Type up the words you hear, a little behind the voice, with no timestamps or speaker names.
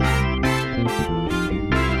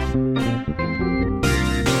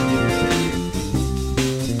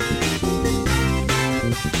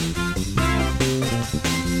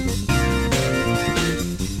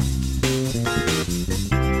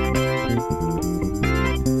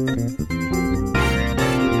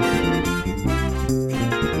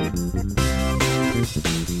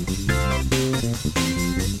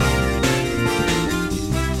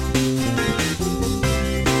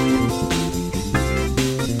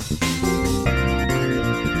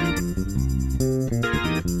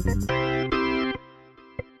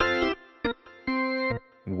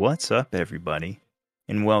What's up, everybody?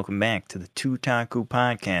 And welcome back to the Tutaku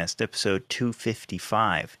Podcast, episode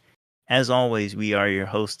 255. As always, we are your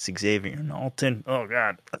hosts, Xavier and Alton. Oh,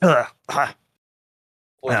 God. I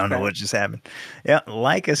don't know what just happened. Yeah,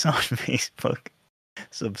 like us on Facebook.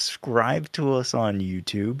 Subscribe to us on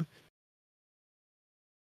YouTube.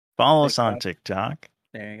 Follow us on TikTok.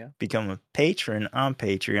 There you go. Become a patron on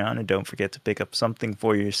Patreon. And don't forget to pick up something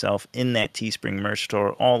for yourself in that Teespring merch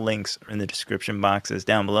store. All links are in the description boxes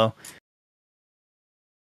down below.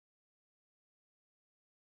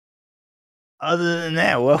 Other than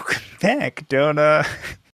that, welcome back. Don't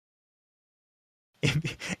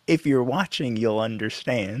if you're watching, you'll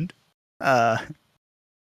understand.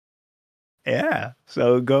 Yeah.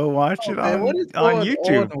 So go watch it man, what is on going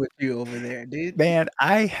YouTube. on with you over there, dude? Man,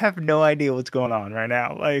 I have no idea what's going on right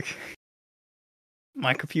now. Like,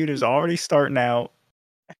 my computer's already starting out.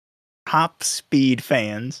 Top speed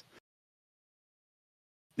fans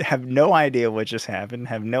have no idea what just happened.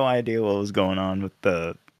 Have no idea what was going on with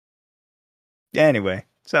the. Anyway,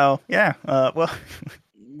 so yeah. Well.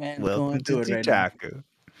 Man, Welcome to going through it right Tutaku.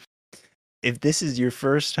 If this is your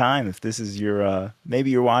first time, if this is your maybe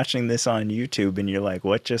you're watching this on YouTube and you're like,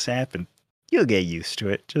 what just happened? You'll get used to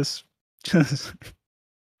it. Just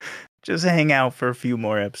hang out for a few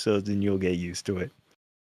more episodes and you'll get used to it.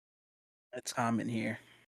 It's common here.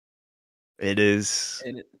 It is.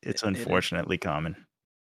 It's unfortunately common.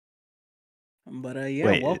 But yeah,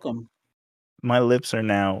 wait, welcome. My lips are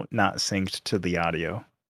now not synced to the audio.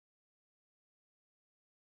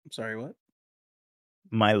 I'm sorry, what?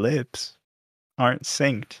 My lips aren't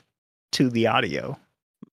synced to the audio.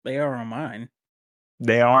 They are on mine.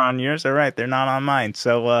 They are on yours? All right, they're not on mine.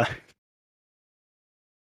 So,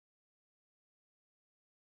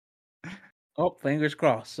 Oh, fingers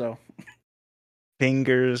crossed, so.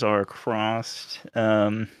 Fingers are crossed.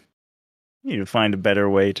 You need to find a better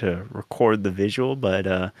way to record the visual,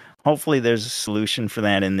 but hopefully there's a solution for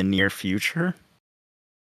that in the near future.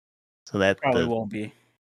 So that probably won't be.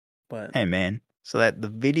 But hey, man, so that the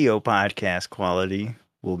video podcast quality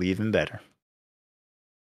will be even better.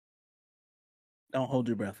 Don't hold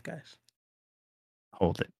your breath, guys.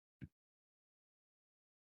 Hold it.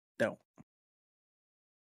 Don't.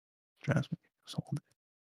 Trust me. Just hold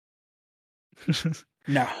it.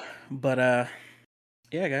 No, but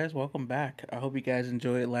yeah, guys, welcome back. I hope you guys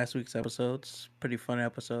enjoyed last week's episodes. Pretty fun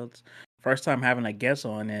episodes. First time having a guest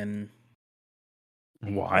on in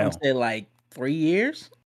I would say like 3 years.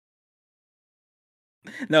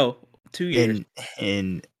 No, 2 years.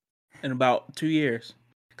 In about 2 years.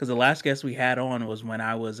 Because the last guest we had on was when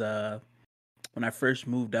I was when I first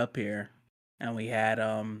moved up here, and we had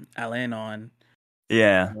Alain on.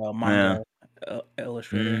 Yeah, manga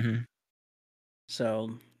illustrator. Mm-hmm.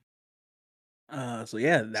 So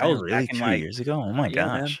yeah, that was really back in 2 years ago. Oh my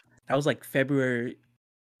gosh, man. That was like February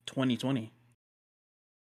 2020.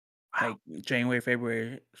 Wow. Like January,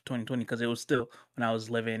 February 2020, because it was still when I was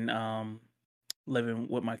living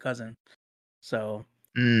with my cousin. So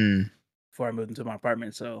before I moved into my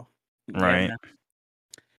apartment, so right, man.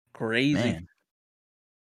 Crazy. Man.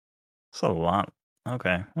 That's a lot.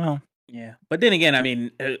 Okay, well, yeah, but then again, I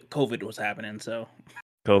mean, COVID was happening, so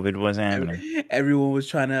COVID was happening. Everyone was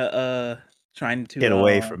trying to get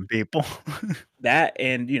away from people. That,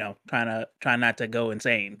 and try not to go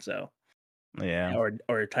insane. So yeah,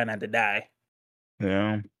 or try not to die.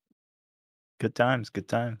 Yeah, good times.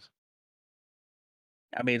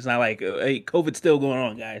 I mean, it's not like hey, COVID's still going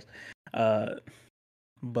on, guys.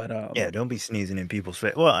 But yeah, don't be sneezing in people's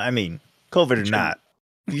face. Well, I mean, COVID or not,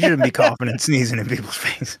 you shouldn't be coughing and sneezing in people's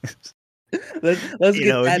faces. Let's get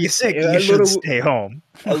that. If you're sick, you should stay home.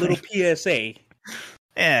 A little PSA.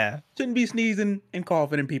 Yeah, shouldn't be sneezing and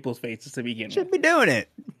coughing in people's faces to begin with. Shouldn't be doing it.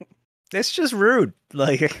 That's just rude.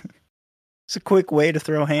 Like, it's a quick way to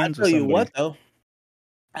throw hands. I'll tell you what, though,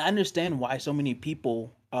 I understand why so many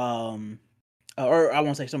people, or I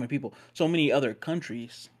won't say so many people, so many other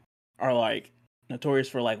countries are like notorious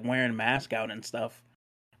for like wearing masks out and stuff,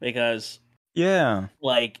 because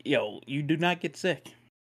like you do not get sick.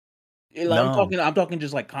 Like, no. I'm talking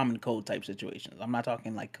just like common cold type situations. I'm not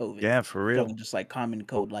talking like COVID. Yeah, for real. I'm talking just like common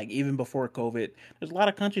cold. Like even before COVID, there's a lot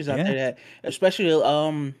of countries out there that, especially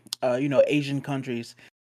Asian countries.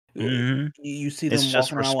 Mm-hmm. You see them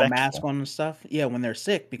walking around with masks on and stuff. Yeah, when they're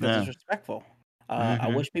sick, because it's respectful. I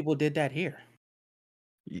wish people did that here.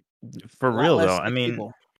 For real though, I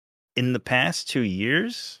mean, in the past 2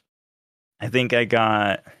 years, I think I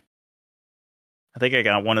got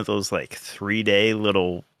one of those like 3-day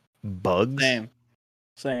little bugs.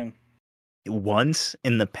 Same. Once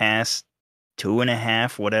in the past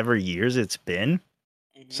 2.5 whatever years it's been.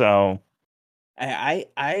 So I'm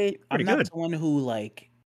Pretty not good. someone who like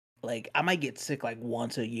I might get sick like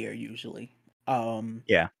once a year usually. Um,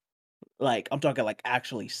 Yeah. like I'm talking like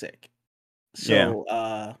actually sick. Yeah.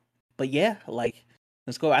 So, but yeah, like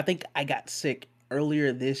let's go. I think I got sick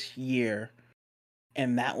earlier this year,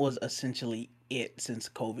 and that was essentially it since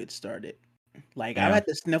COVID started. Like I've Yeah. had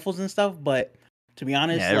the sniffles and stuff, but to be Yeah.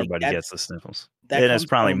 honest, like Everybody gets the sniffles. that And it's comes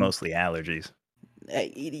probably from mostly allergies.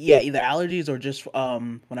 yeah, either allergies or just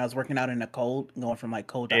when I was working out in the cold, going from like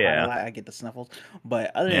cold to hot a Yeah. lot, I get the sniffles.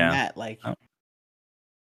 But other than Yeah. that, like Oh,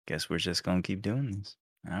 guess we're just gonna keep doing this.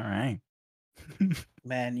 All right.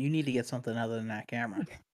 man, you need to get something other than that camera.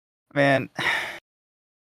 Man,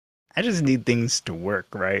 I just need things to work,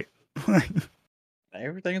 right?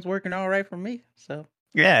 Everything's working all right for me, so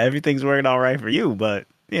Yeah, everything's working all right for you, but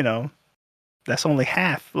that's only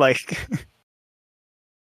half. Like,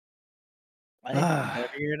 hey, you gotta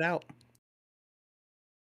figure it out.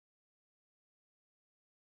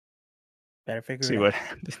 Better figure see it what out.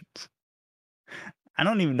 happens. I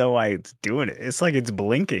don't even know why it's doing it. It's like it's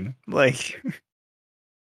blinking. Like,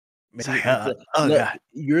 it's See, like, oh look, god,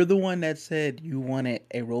 you're the one that said you wanted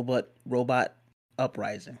a robot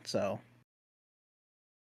uprising. So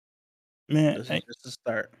man, this is just a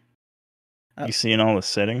start. you seeing all the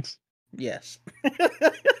settings? Yes.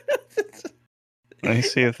 Let me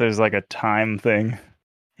see if there's like a time thing.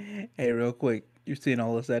 Hey, real quick, you seeing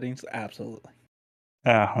all the settings? Absolutely.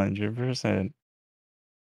 100%.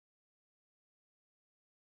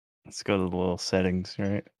 Let's go to the little settings,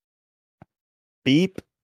 right? Beep,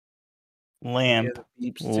 Yeah, lamp,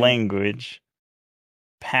 the beeps too. language,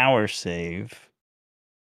 power save.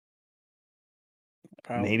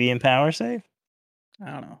 Probably. Maybe in power save?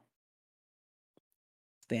 I don't know.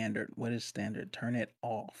 Standard. What is standard? Turn it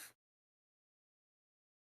off.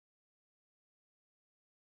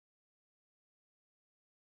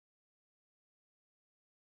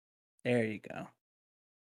 There you go.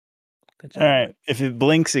 Good All job, bud. right. If it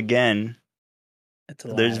blinks again, It's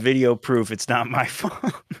there's alive. video proof it's not my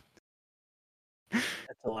phone.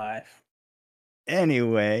 It's alive.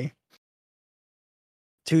 Anyway,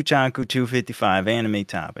 Tuchanku 255 anime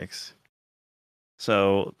topics.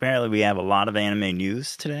 So apparently we have a lot of anime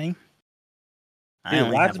news today. I Dude,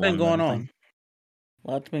 only lots have been one going little thing.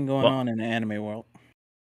 on. Lots been going Well, on in the anime world.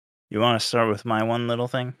 you want to start with my one little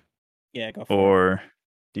thing? Yeah, go for it. Or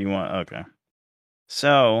do you want... Okay.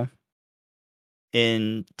 So,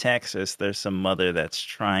 in Texas, there's some mother that's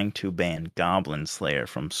trying to ban Goblin Slayer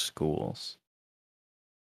from schools.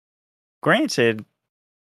 Granted,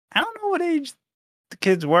 I don't know what age the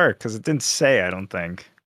kids were, because it didn't say, I don't think.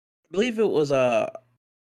 I believe it was I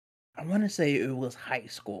want to say it was high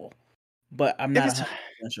school, but I'm If not it's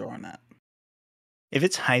 100% sure on that. if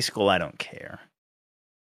it's high school, I don't care.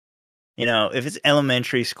 If it's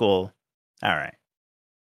elementary school, all right.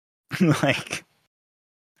 Like,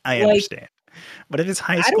 I Like, understand. But if it's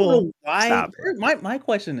high I don't school, know why. stop it. My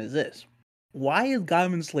question is this: why is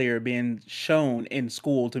Goblin Slayer being shown in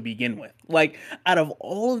school to begin with? Like, out of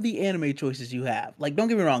all of the anime choices you have, like, don't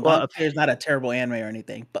get me wrong, Goblin Well, Slayer is not a terrible anime or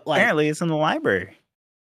anything, but like, apparently it's in the library.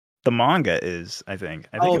 The manga is, I think.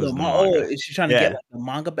 I think oh, it was the oh, manga. is she trying to get Yeah. like the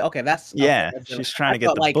manga? Okay, that's okay. Yeah. That's different. She's trying I to get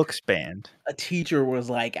thought the like books banned. a teacher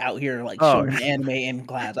was like out here like Oh, showing anime in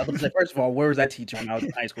class. I was like, first of all, where was that teacher when I was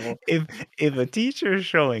in high school? if a teacher is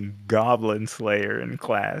showing Goblin Slayer in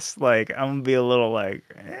class, like, I'm gonna be a little like,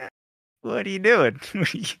 what are you doing?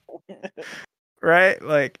 Right?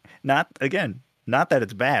 Like, not that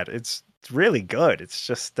it's bad. It's really good. It's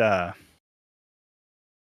just Very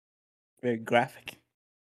graphic.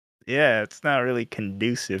 yeah, it's not really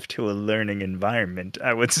conducive to a learning environment,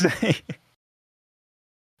 I would say.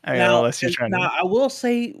 I mean, Now, unless you're trying to I will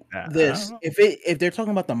say I don't this: know. if they're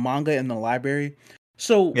talking about the manga in the library,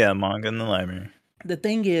 so Yeah, manga in the library. the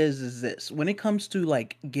thing is this: when it comes to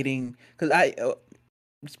like getting, because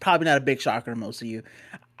it's probably not a big shocker to most of you.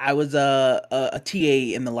 I was a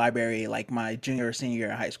TA in the library like my junior or senior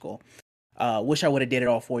year in high school. Wish I would have did it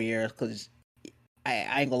all 4 years because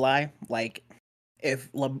I ain't gonna lie, like if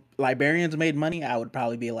librarians made money, I would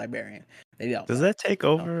probably be a librarian. They don't Does though. that take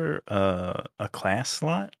over a class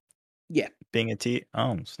slot? Yeah, Being a T?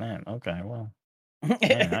 Oh, snap. Okay, well. Man,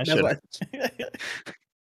 I that's should why.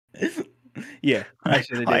 Yeah, I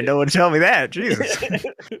should have I did know what to tell me that. Jesus. it.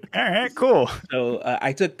 All right, cool. So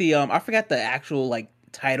I took the I forgot the actual like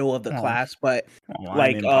title of the Oh, class, but I'm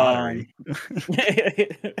like in pottery.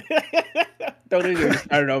 don't even get me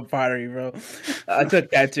started on pottery, bro. I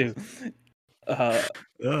took that too. Uh,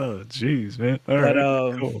 Oh, jeez, man. All but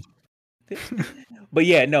right, cool. But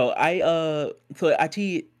yeah, no, so I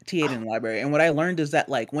TA'd in the library, and what I learned is that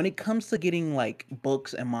like when it comes to getting like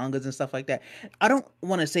books and mangas and stuff like that, I don't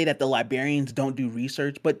want to say that the librarians don't do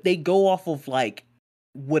research, but they go off of like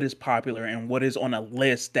what is popular and what is on a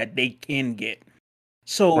list that they can get.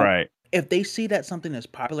 So Right. if they see that something is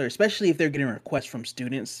popular, especially if they're getting requests from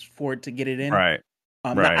students for it to get it in, Right.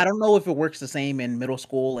 now I Right. don't know if it works the same in middle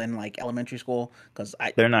school and like elementary school because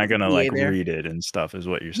I They're not was a gonna TA like there. read it and stuff, is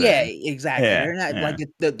what you're Yeah, saying. exactly. Yeah. They're not Yeah.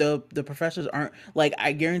 like the professors aren't like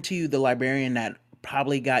I guarantee you the librarian that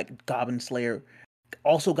probably got Goblin Slayer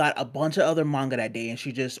also got a bunch of other manga that day and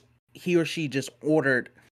he or she just ordered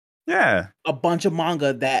Yeah. a bunch of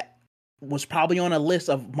manga that was probably on a list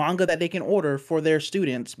of manga that they can order for their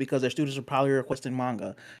students because their students are probably requesting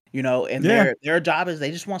manga, and Yeah. their job is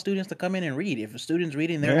they just want students to come in and read. If a student's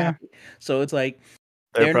reading, they're Yeah. happy. So it's like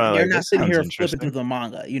They're probably they're like, not this sitting sounds here flipping through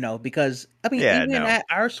interesting. the manga, because I mean Yeah, even no. at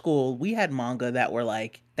our school we had manga that were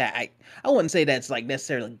like that I wouldn't say that's like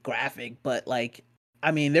necessarily graphic, but like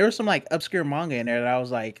I mean there was some like obscure manga in there that I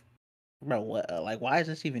was like, bro, what like why is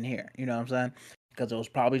this even here? You know what I'm saying? Because it was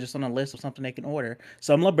probably just on a list of something they can order.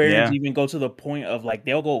 Some librarians Yeah. even go to the point of like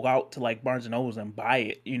they'll go out to like Barnes and Nobles and buy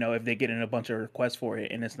it, if they get in a bunch of requests for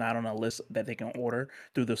it and it's not on a list that they can order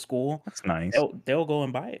through the school. That's nice. They'll go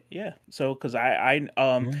and buy it. Yeah. So because I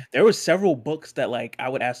Yeah. there was several books that like I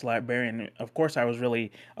would ask the librarian. Of course, I was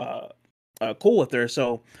really cool with her.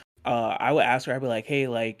 So I would ask her. I'd be like, "Hey,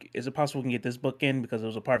 like, is it possible we can get this book in because it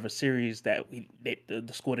was a part of a series that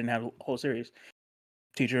the school didn't have a whole series."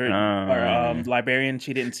 Teacher or librarian,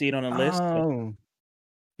 she didn't see it on the list. So.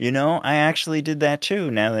 Oh. I actually did that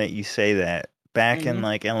too, now that you say that. Back in Mhm.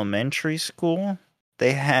 like elementary school,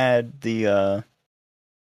 they had the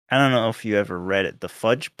I don't know if you ever read it, the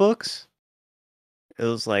Fudge books. It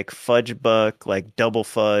was like Fudge Buck, like Double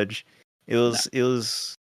Fudge. It No, was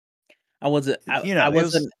I wasn't. it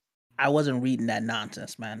was I wasn't reading that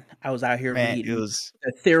nonsense, man. I was out here man, it reading was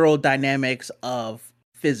the thermodynamics of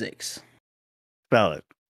physics. spell it.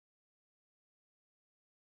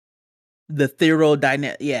 The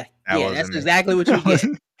thermodynamic. Yeah, That that's wasn't it. exactly what you get.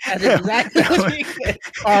 That's exactly what you get.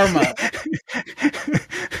 Karma.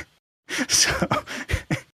 So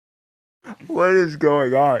what is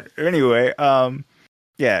going on? Anyway,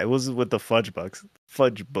 yeah, it was with the Fudge books.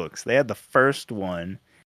 Fudge books. They had the first one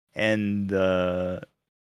and the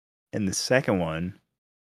second one.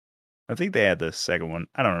 I think they had the second one.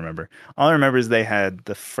 I don't remember. All I remember is they had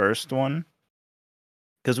the first one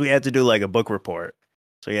because we had to do like a book report.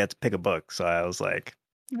 So you had to pick a book. So I was like,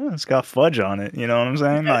 oh, it's got fudge on it. You know what I'm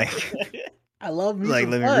saying? Like, I love me like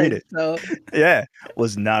some let me fudge. read it. So Yeah,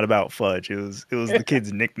 was not about fudge. It was the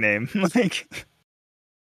kid's nickname. Like,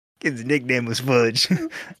 kid's nickname was Fudge.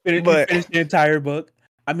 you But finished the entire book.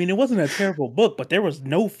 I mean, it wasn't a terrible book, but there was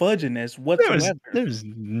no fudge in this whatsoever. there's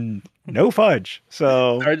no fudge.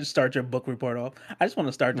 So Start your book report off. I just want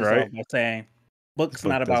to start this right, off by saying, this book's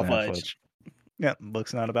book not doesn't about have fudge. fudge. Yeah, the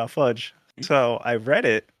book's not about fudge. So I read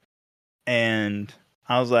it, and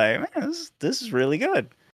I was like, man, this is really good.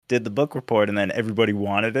 Did the book report, and then everybody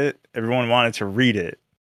wanted it. Everyone wanted to read it,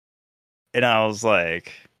 and I was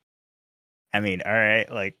like, I mean, all right,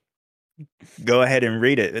 like, go ahead and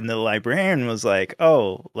read it. And the librarian was like,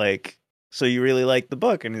 oh, like, so you really like the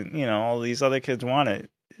book, and all these other kids want it.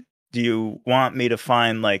 Do you want me to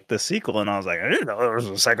find like the sequel? And I was like, I didn't know there was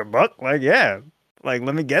a second book. Like, yeah, like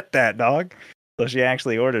let me get that, dog. So she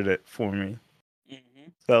actually ordered it for me. Mm-hmm.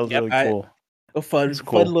 So that was really cool. A fun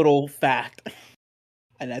cool. little fact,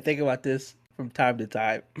 and I think about this from time to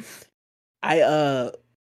time.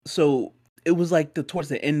 So it was like towards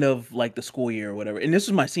the end of like the school year or whatever, and this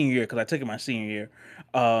was my senior year because I took it my senior year.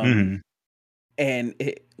 And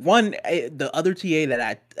the other TA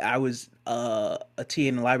that I was a TA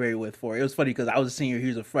in the library with for, it was funny because I was a senior, he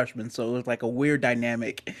was a freshman, so it was like a weird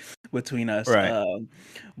dynamic between us. Right.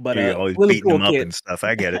 But You're always really beating cool them up kid. and stuff.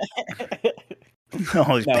 I get it.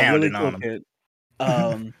 Always No, pounding really cool on them. kid.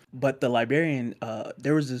 But the librarian,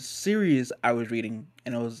 there was this series I was reading,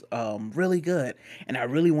 and it was really good, and I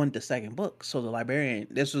really wanted the second book. So the librarian,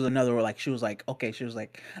 this was another like she was like, okay, she was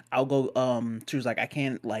like, I'll go. She was like, I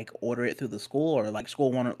can't like order it through the school, or like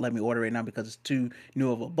school won't let me order it now because it's too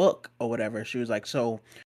new of a book or whatever. She was like,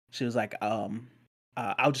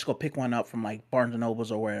 I'll just go pick one up from like Barnes and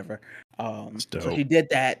Nobles or wherever. So she did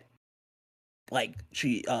that. Like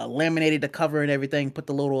she laminated the cover and everything, put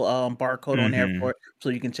the little barcode on there for it so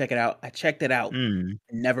you can check it out. I checked it out and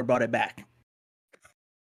never brought it back.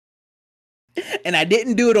 And I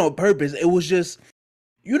didn't do it on purpose. It was just,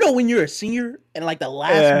 when you're a senior and like the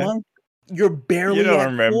last month, you're barely You don't at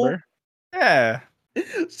remember. school. Yeah.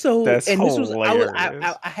 So, That's and this was hilarious.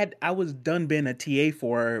 I was done being a TA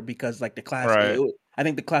for her because like the class, Right. I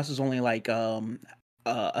think the class was only like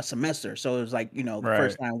a semester, so it was like the Right.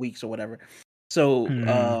 first 9 weeks or whatever. So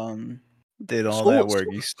Hmm. Did all school that work.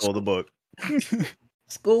 school You stole the school, book.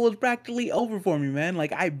 school was practically over for me, man.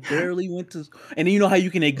 Like I barely went to, and then you know how you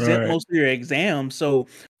can exempt Right. most of your exams. So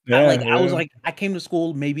Yeah. I was Yeah. like I came to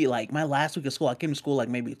school maybe like my last week of school. I came to school like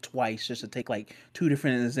maybe twice just to take like two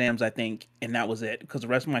different exams, I think, and that was it. Because the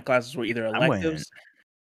rest of my classes were either I went. electives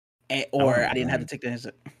I or I went didn't have to once. take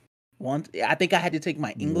the once. I think I had to take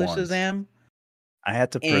my English Once. exam, I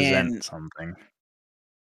had to present and something.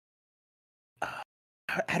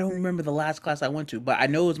 I don't remember the last class I went to, but I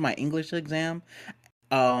know it was my English exam.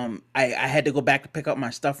 I had to go back to pick up my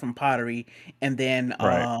stuff from pottery, and then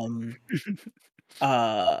Right.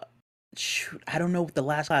 uh shoot, I don't know what the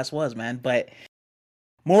last class was, man. But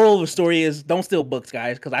moral of the story is don't steal books,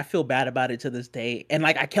 guys, because I feel bad about it to this day. And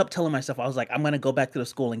like I kept telling myself, I was like, I'm gonna go back to the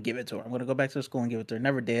school and give it to her. I'm gonna go back to the school and give it to her.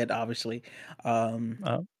 Never did, obviously. Um,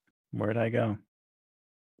 Oh, where'd I go?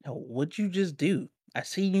 what'd you just do? I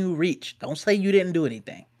see you reach. Don't say you didn't do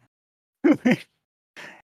anything.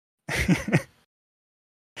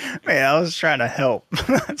 Man, I was trying to help.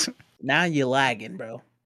 Now you're lagging, bro.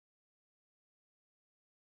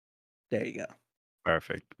 There you go.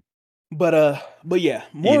 Perfect. But yeah,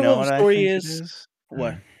 You moral know of the what I story think it is is?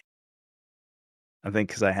 what? I think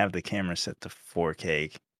because I have the camera set to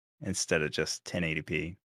 4K instead of just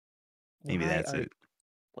 1080p. Maybe Why that's are it.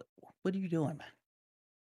 what what are you doing, man?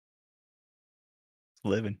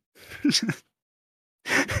 Living.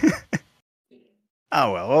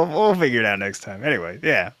 Oh well, we'll figure it out next time. Anyway,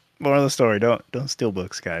 yeah. Moral of the story: don't steal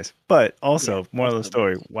books, guys. But Yeah, also, don't moral of the steal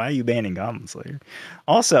story: books. why are you banning Goblin Slayer?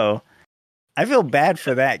 Also, I feel bad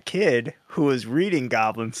for that kid who was reading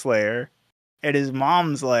Goblin Slayer, and his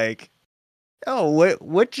mom's like, "Oh,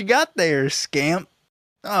 what you got there, scamp?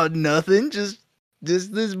 Oh, nothing. Just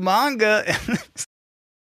this manga."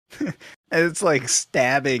 And it's like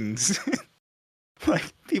stabbings,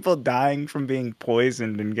 like people dying from being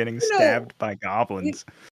poisoned and getting You know, stabbed by it, goblins.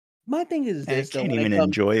 my thing is And I this though. can't When it even comes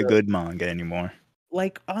enjoy a to good manga anymore.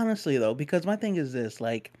 like honestly though, because my thing is this,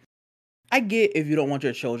 like I get if you don't want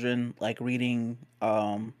your children like reading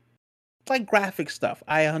like graphic stuff.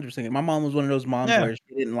 I 100% get. My mom was one of those moms Yeah, where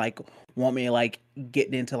she didn't like want me like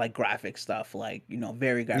getting into like graphic stuff, like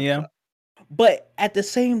very graphic yeah. stuff. But at the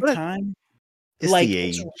same But time, it's the like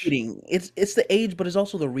it's age reading. It's the age, but it's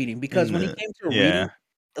also the reading. Because and when it the came to reading, yeah,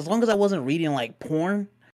 as long as I wasn't reading like porn,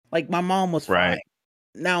 like my mom was fine. right,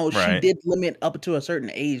 Now she right. did limit up to a certain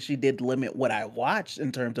age. She did limit what I watched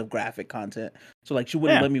in terms of graphic content. So like she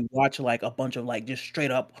wouldn't Yeah, let me watch like a bunch of like just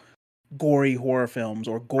straight up gory horror films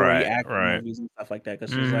or gory right, action right. movies and stuff like that.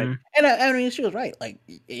 Because she was like, Mm-hmm. and I mean, she was right. Like,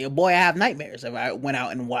 your boy, I have nightmares if I went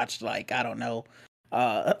out and watched like I don't know,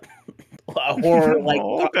 uh, a horror like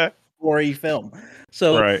Oh, okay. gory film.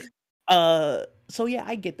 So, Right. so yeah,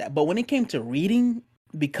 I get that. But when it came to reading,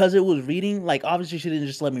 because it was reading, like obviously she didn't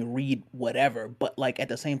just let me read whatever. But like at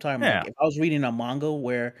the same time, like Yeah. if I was reading a manga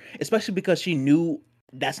where, especially because she knew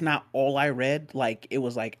that's not all I read. Like it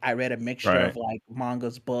was like I read a mixture Right. of like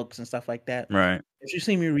mangas, books, and stuff like that. Right. If she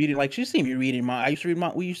see me reading, like she see me reading manga, I used to read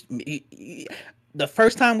manga. The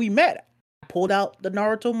first time we met, I pulled out the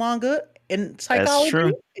Naruto manga in That's psychology,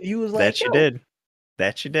 true. and you was like, That you "Yo, did.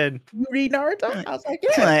 That you did. you read Naruto?" I was like,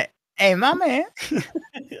 "Yeah." Like, hey, my man.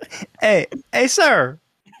 Hey, sir.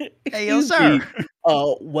 Hey, yo, Excuse sir. me,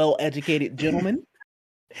 well-educated gentleman.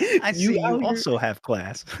 I You see you out here. also have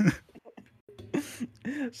class.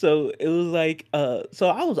 So it was like, so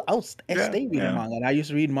I Yeah. stayed reading Yeah. manga, and I used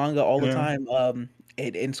to read manga all the Yeah. time,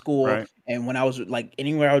 in school, Right. and when I was like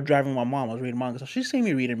anywhere I was driving my mom, I was reading manga. So she seen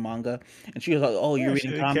me reading manga, and she was like, "Oh, you're Yeah. She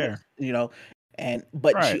reading didn't care. comics," and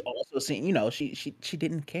but she Right. also seen, she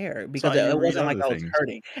didn't care Saw because you it read wasn't like other I was things.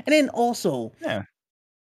 hurting. And then also Yeah.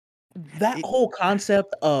 that It, whole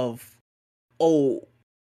concept of, oh,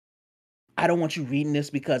 I don't want you reading this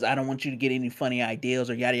because I don't want you to get any funny ideas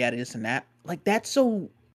or yada yada this and that. Like that's so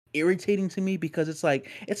irritating to me because it's like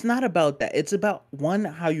it's not about that. It's about one,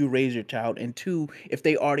 how you raise your child, and two, if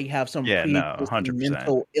they already have some yeah. No. pre-existing 100%.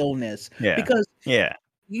 mental illness. Yeah. Because Yeah.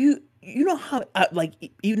 you know how like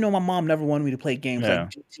even though my mom never wanted me to play games like Yeah.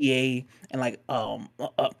 GTA and like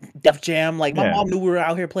Def Jam, like my Yeah. mom knew we were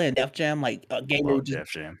out here playing Def Jam, like a game where we Love just Def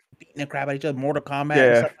Jam. beating the crap out of each other, Mortal Kombat and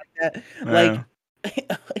Yeah. stuff like that. Like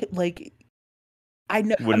Yeah. like I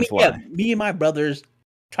know. I Wouldn't mean, yeah, fly. me and my brothers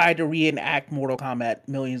tried to reenact Mortal Kombat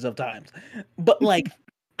millions of times, but like,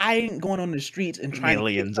 I ain't going on the streets and trying to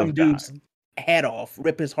kick Millions some of dude's times. head off,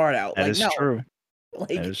 rip his heart out. That Like, is no, true. That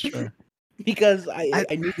like, is true. because I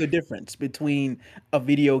knew the difference between a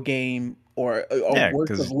video game or a Yeah, work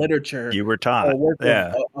of because literature you were or a taught. work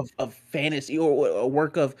Yeah. of fantasy or a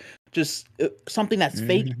work of just something that's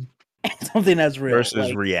fake Mhm. and something that's real. Versus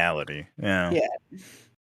Like, reality. Yeah. yeah,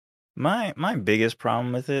 My biggest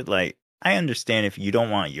problem with it, like, I understand if you don't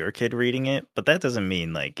want your kid reading it, but that doesn't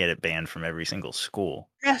mean like get it banned from every single school.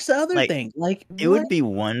 that's the other Like, thing. Like, it what? would be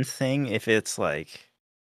one thing if it's like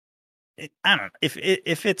I don't know, if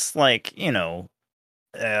it's like,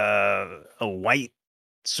 a white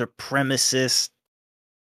supremacist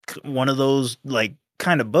one of those like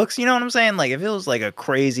kind of books, you know what I'm saying? Like if it was like a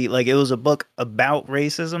crazy like it was a book about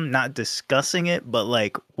racism, not discussing it, but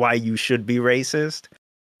like why you should be racist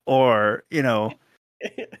or,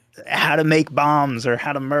 how to make bombs or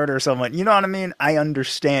how to murder someone. You know what I mean? I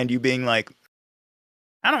understand you being like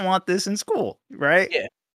I don't want this in school, right? Yeah,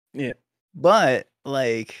 yeah. But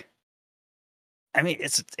like I mean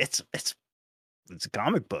it's a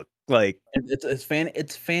comic book. Like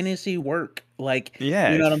It's fantasy work. Like,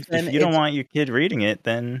 yeah, you know what I'm if saying? you don't It's want your kid reading it,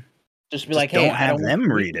 then just be just like, hey, don't I have don't want them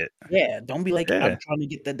you read reading. it. Yeah, don't be like, I'm Yeah. trying to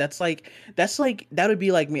get that. That's like that would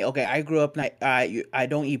be like me. Okay, I grew up. I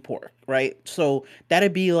don't eat pork, right? So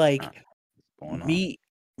that'd be What's like going on? me,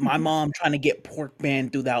 my mom trying to get pork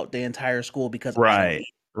banned throughout the entire school because I don't Right.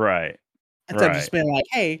 eat. Right. Instead of just Right. being like,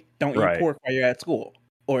 hey, don't eat Right. pork while you're at school,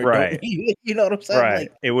 or don't Right. eat. You know what I'm saying? Right.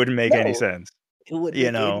 Like, It wouldn't make any no, sense. it wouldn't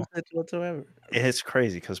You make any know, sense whatsoever. it's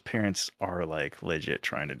crazy because parents are like legit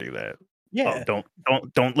trying to do that. Oh, Yeah,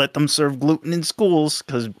 don't let them serve gluten in schools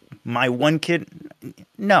because my one kid.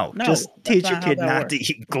 No, no, just that's teach your not how kid that not to works.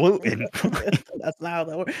 eat gluten. That's not how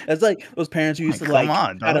that works. It's like those parents who used Like, to come like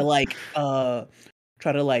on, try to dog.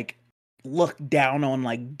 try to like look down on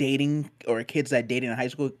like dating or kids that dated in high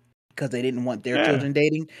school because they didn't want their Yeah, children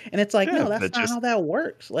dating. And it's like, yeah. no, that's But not just how that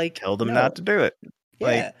works. Like, tell them not no. to do it.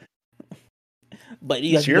 Like, Yeah. But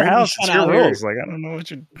it's you your don't be house. trying It's to your out here rules. Like, I don't know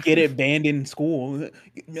what you. get it banned in school.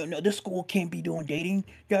 No, no, this school can't be doing dating.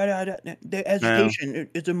 Yeah, yeah, yeah, the No, education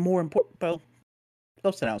is a more important. Well,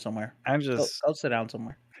 go sit down somewhere. I Go, just. go sit down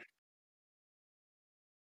somewhere.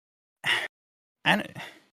 I,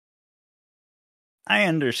 I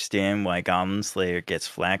understand why Goblin Slayer gets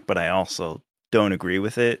flack, but I also don't agree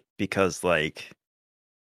with it because, like,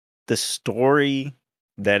 the story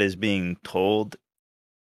that is being told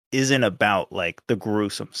isn't about, like, the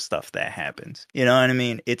gruesome stuff that happens. You know what I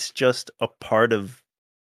mean? It's just a part of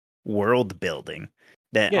world building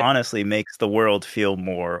that Yeah. honestly makes the world feel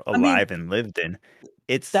more I mean, alive and lived in.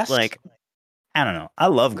 It's that's like, I don't know. I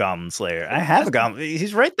love Goblin Slayer. I have that's a Goblin.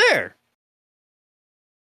 He's right there.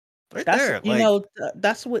 Right that's there. you Like, know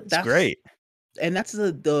that's what it's that's great. and that's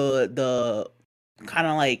the kind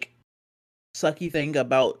of like sucky thing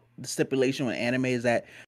about the stipulation with anime is that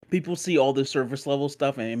people see all the surface level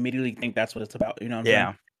stuff and immediately think that's what it's about. You know what I'm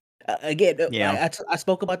saying? Yeah. Again, Yeah. I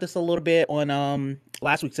spoke about this a little bit on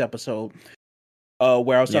last week's episode,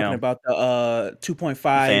 where I was talking Yeah. about the The fan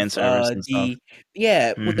 2.5 service and stuff. D,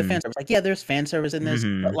 yeah, with the Hmm. fan service. Like, yeah, there's fan service in this,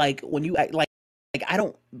 but Hmm. like when you act like I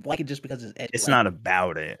don't like it just because it's edgy. It's Like, not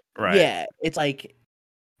about it. Right. yeah, it's like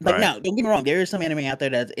Right. now, don't get me wrong, there is some anime out there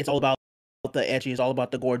that it's all about the edgy, it's all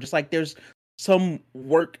about the gore. Just like there's some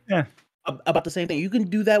work Yeah. about the same thing. You can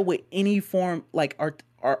do that with any form, like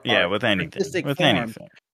Yeah. With anything. artistic With form. anything.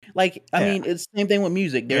 Like, I Yeah. mean, it's the same thing with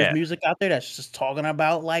music. There's Yeah. music out there that's just talking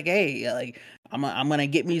about like, hey, like I'm gonna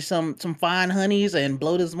get me some fine honeys and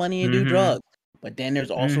blow this money and do Hmm. drugs. But then there's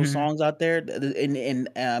also Hmm. songs out there, and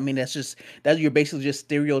I mean that's you're basically just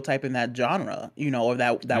stereotyping that genre, you know, or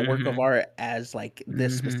that work of Hmm. art as like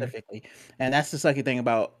this Hmm. specifically. And that's the sucky thing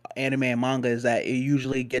about anime and manga is that it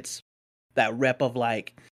usually gets that rep of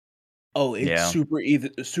like, oh, it's Yeah. super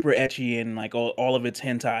etchy and like all of it's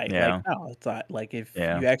hentai. Like, Yeah. no, it's not. Like if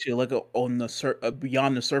Yeah. you actually look on the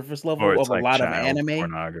beyond the surface Or level it's of a like lot of child anime,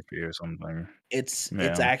 pornography or something. it's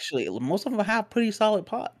Yeah. actually most of them have pretty solid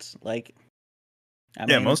plots. Like, I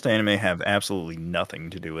Yeah. mean, Most anime have absolutely nothing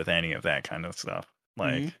to do with any of that kind of stuff.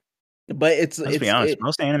 mhm. Like, But let's be honest.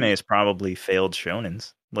 Most anime is probably failed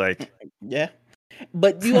shonens. Like, yeah.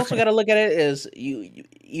 But you also got to look at it as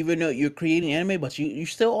even though you're creating anime, but you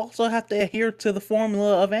still also have to adhere to the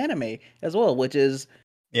formula of anime as well, which is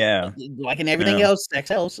yeah. like in everything Yeah. else, sex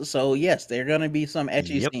sells. So yes, there are gonna be some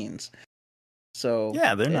etchy Yep. scenes. So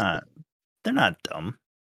Yeah. They're not dumb.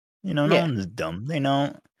 No yeah, one's dumb. They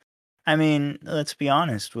know. I mean, let's be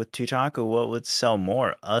honest. With Tutaku, what would sell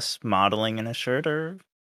more? Us modeling in a shirt or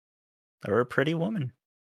a pretty woman?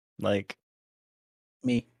 Like,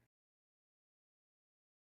 me.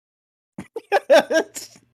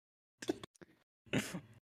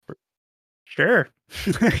 sure.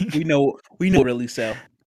 we know really sell.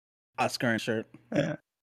 Oscar and shirt. Yeah,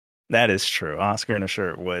 that is true. Oscar in a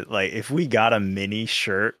shirt would like if we got a mini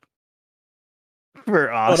shirt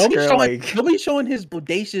for Oh, Oscar, like don't be showing his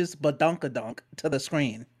bodacious badonkadonk to the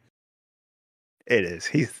screen. it is.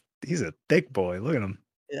 He's a thick boy. Look at him.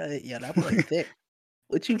 Yeah, that boy thick.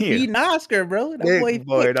 What you He a feeding Oscar, bro? That boy thick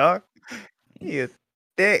boy, thick. dog. He a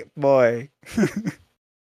thick boy.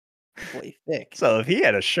 Boy thick. So if he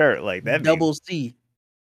had a shirt like that, Double C.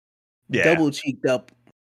 yeah, Double cheeked up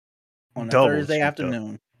on a double Thursday cheeked up.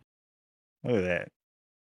 afternoon. Look at that.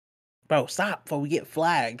 Bro, stop before we get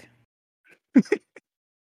flagged.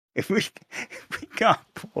 If we got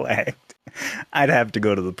flagged, I'd have to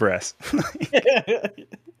go to the press.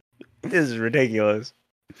 This is ridiculous.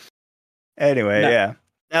 Anyway, yeah,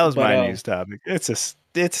 that was my news topic. It's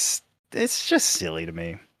just silly to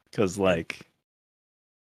me because like,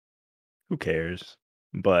 who cares?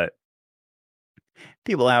 But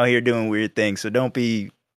people out here doing weird things, so don't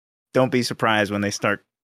be surprised when they start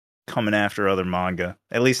coming after other manga,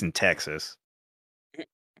 at least in Texas.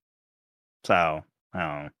 So I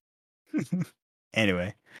don't know.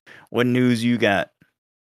 Anyway, what news you got?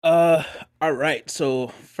 All right. So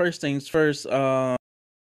first things first.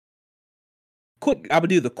 Quick. I would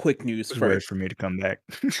do the quick news Just first. wait for me to come back.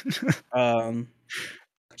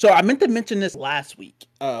 So I meant to mention this last week,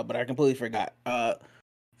 but I completely forgot.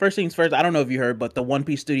 First things first. I don't know if you heard, but the One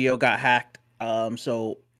Piece studio got hacked.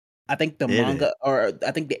 So I think the manga or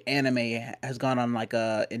I think the anime has gone on like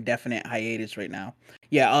a indefinite hiatus right now.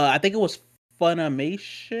 Yeah. I think it was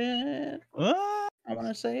Funimation. What? I want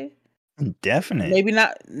to say. Definite. Maybe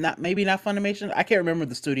not Funimation. I can't remember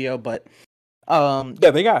the studio, but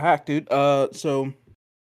yeah, they got hacked, dude.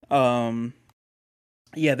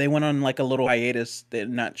 Yeah, they went on like a little hiatus. They're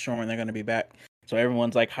not sure when they're gonna be back. So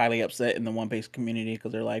everyone's like highly upset in the One Piece community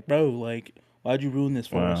because they're like, bro, like, why'd you ruin this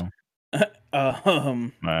for us?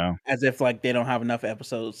 Wow. As if like they don't have enough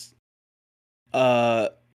episodes.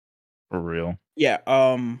 For real. Yeah.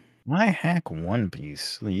 Why hack One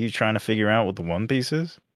Piece? Are you trying to figure out what the One Piece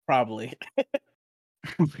is? Probably.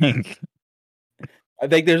 I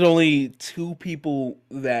think there's only 2 people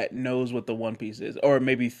that knows what the One Piece is, or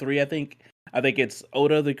maybe 3. I think it's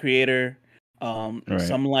Oda, the creator, right.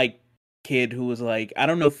 some like kid who was like, I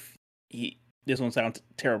don't know if this one sounds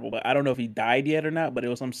terrible, but I don't know if he died yet or not. But it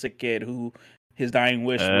was some sick kid who his dying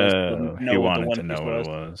wish was to know what the One Piece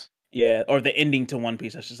was. Yeah, or the ending to One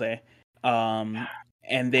Piece, I should say.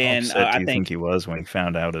 And then how upset do you think he was when he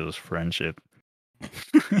found out it was friendship?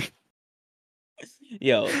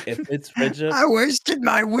 Yo, if it's friendship, I wasted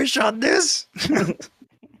my wish on this.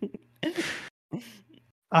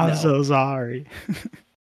 I'm so sorry.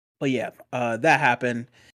 But yeah, that happened.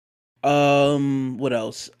 What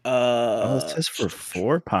else? It says for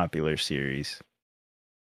 4 popular series.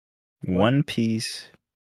 What?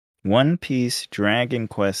 One Piece, Dragon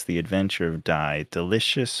Quest: The Adventure of Dai,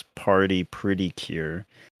 Delicious Party Pretty Cure,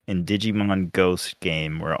 and Digimon Ghost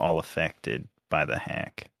Game were all affected by the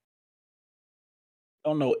hack.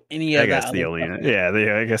 Don't know any of that. I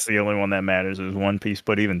guess the only one that matters is One Piece,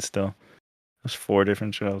 but even still, there's 4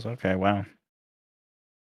 different shows. Okay, wow.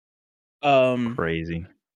 Crazy.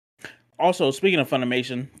 Also, speaking of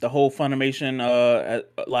Funimation, the whole Funimation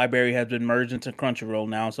library has been merged into Crunchyroll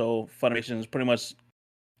now, so Funimation is pretty much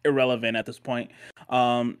irrelevant at this point.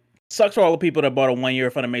 Sucks for all the people that bought a 1-year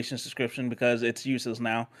Funimation subscription because it's useless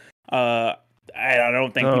now. I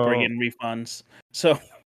don't think people are getting refunds. So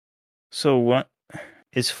what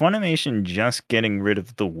is Funimation just getting rid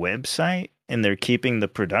of the website and they're keeping the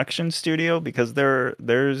production studio? Because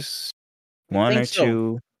there's 1 or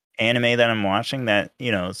 2 anime that I'm watching that,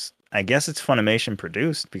 you know, I guess it's Funimation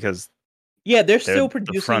produced because they're still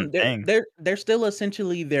producing. The front thing. They're still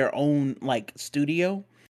essentially their own like studio.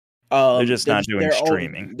 They're just not doing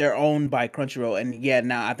streaming. They're owned by Crunchyroll, and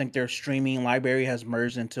now I think their streaming library has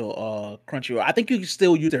merged into Crunchyroll. I think you can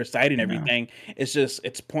still use their site and everything. It's just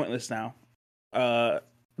it's pointless now,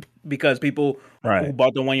 because people who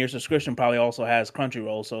bought the 1-year subscription probably also has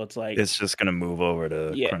Crunchyroll, so it's like it's just gonna move over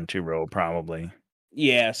to Crunchyroll probably.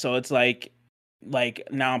 Yeah, so it's like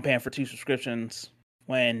now I'm paying for 2 subscriptions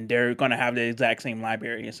when they're gonna have the exact same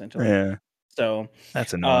library essentially. Yeah. So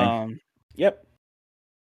that's annoying. Yep.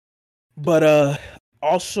 But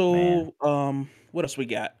also what else we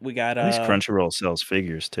got? We got at least Crunchyroll sells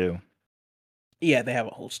figures too. Yeah, they have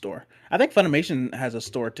a whole store. I think Funimation has a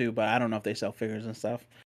store too, but I don't know if they sell figures and stuff.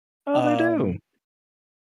 Oh, they do.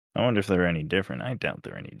 I wonder if they're any different. I doubt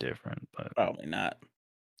they're any different, but probably not.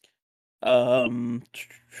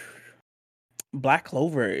 Black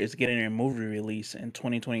Clover is getting a movie release in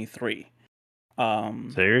 2023.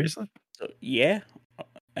 Seriously? So, yeah.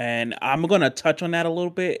 And I'm gonna touch on that a little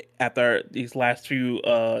bit after these last few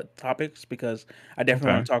topics because I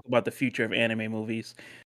definitely want Okay. to talk about the future of anime movies.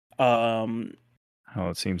 Um, How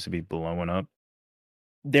it seems to be blowing up.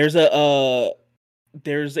 there's a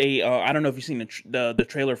I don't know if you've seen the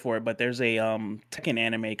trailer for it, but there's a Tekken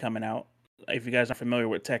anime coming out. If you guys are familiar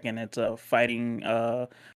with Tekken, it's a fighting a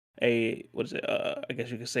what is it? I guess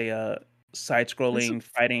you could say a side It's a, scrolling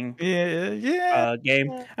fighting yeah.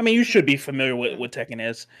 game. I mean, you should be familiar with what Tekken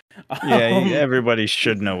is. Yeah, Um, everybody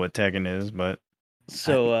should know what Tekken is, but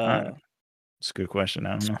so it's a good question.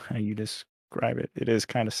 I don't know how you describe it. It is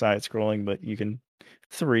kind of side scrolling, but you can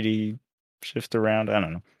 3D shift around. I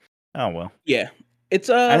don't know. Oh well. yeah, it's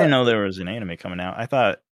I didn't know there was an anime coming out.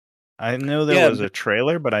 I knew there yeah, was a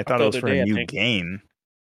trailer, but I like thought the it was other for a day I new think. game.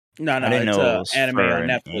 No, I no, didn't it's know it was anime for on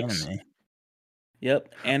an Netflix. anime.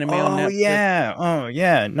 Yep, anime on Oh Netflix. yeah. Oh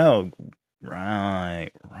yeah. No. Right.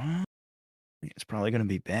 Right. It's probably gonna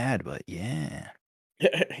be bad, but yeah.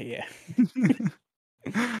 Yeah.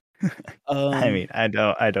 I Um, mean, I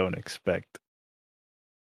don't expect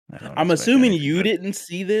I'm assuming anything you good. didn't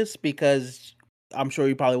see this because I'm sure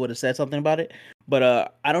you probably would have said something about it.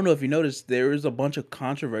 But I don't know if you noticed there is a bunch of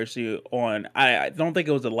controversy on. I don't think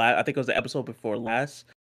it was the last. I think it was the episode before last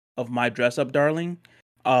of My Dress Up Darling,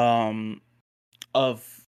 um, of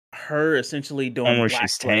her essentially One doing where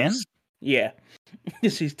she's blackface. tan? Yeah,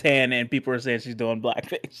 she's tan, and people are saying she's doing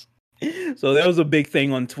blackface. So that was a big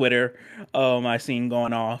thing on Twitter. I seen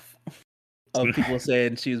going off of people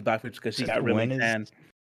saying she was blackface because she Since got really when is tan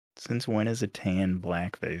since when is a tan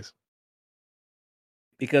blackface?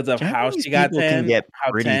 because of how Japanese she got people can tan. get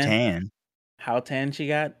pretty tan. How tan she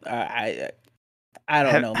got. I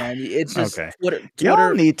don't Ha- know, man. It's just okay. Y'all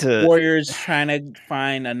Twitter need to warriors trying to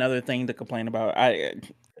find another thing to complain about. I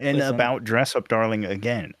and listen. about Dress Up Darling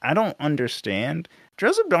again. I don't understand.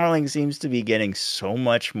 Dress Up Darling seems to be getting so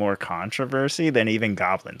much more controversy than even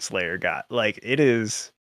Goblin Slayer got. Like it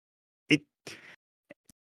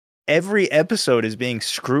every episode is being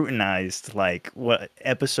scrutinized like what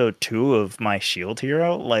episode 2 of My Shield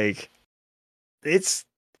Hero? Like it's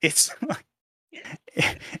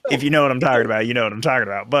if you know what I'm talking about, you know what I'm talking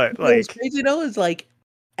about. But You know what's like crazy though is like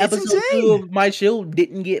it's episode two insane. of My Shield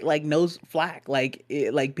didn't get like no flack. Like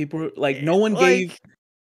people like no one gave Like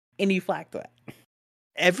any flack to that.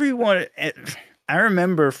 everyone I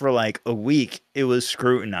remember for like a week it was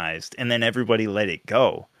scrutinized and then everybody let it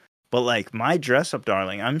go. But like My Dress Up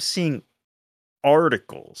Darling, I'm seeing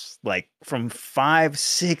articles like from 5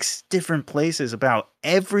 6 different places about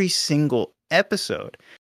every single episode.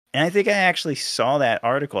 And I think I actually saw that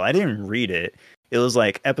article. I didn't read it. It was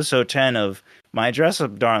like episode 10 of My Dress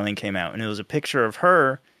Up Darling came out, and it was a picture of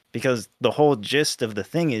her because the whole gist of the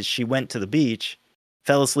thing is she went to the beach,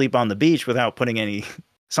 fell asleep on the beach without putting any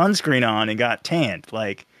sunscreen on, and got tanned.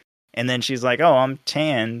 Like, and then she's like, "Oh, I'm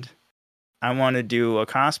tanned. I want to do a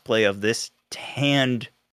cosplay of this tanned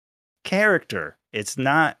character." She's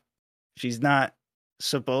not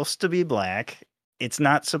supposed to be black. It's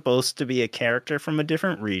not supposed to be a character from a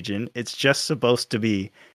different region. It's just supposed to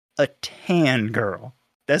be a tan girl.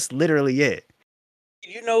 That's literally it.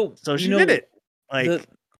 So You she did know it. Like, the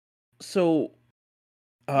so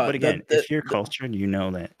but again, the if you're cultured, you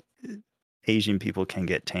know that Asian people can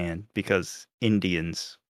get tan because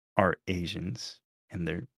Indians are Asians and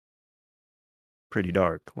they're pretty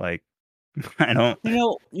dark. Like, I don't.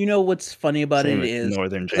 you know what's funny about Same it with is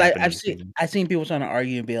Northern because Japanese people. I've seen people trying to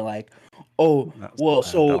argue and be like, oh That's well, a loud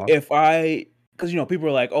so dog. if I because people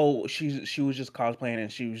are like, oh she was just cosplaying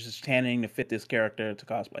and she was just tanning to fit this character to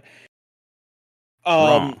cosplay.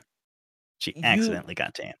 Wrong. Um, She you accidentally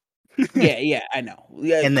got tan. yeah, I know.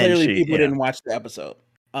 Yeah, And then clearly she, people didn't watch the episode.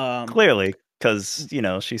 clearly, because,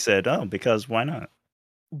 she said, oh, because why not?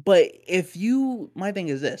 But if my thing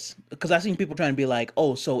is this, because I've seen people trying to be like,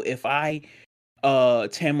 oh, so if I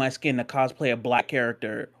tan my skin to cosplay a black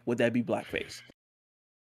character, would that be blackface?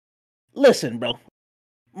 Listen, bro.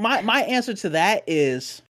 My answer to that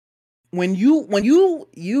is when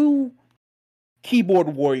you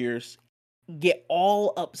keyboard warriors get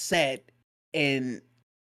all upset and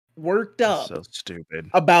worked That's up so stupid.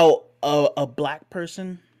 about a black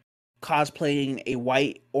person cosplaying a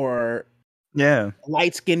white or Yeah.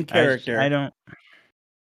 light skinned I character. don't.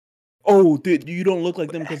 Oh, dude, you don't look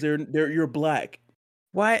like them because you're black.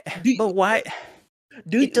 Why? Do, But why? It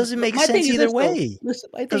dude, doesn't make my thing sense is either this though. way. Listen,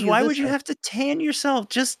 my Because thing is why this would you though. have to tan yourself?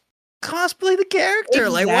 Just cosplay the character.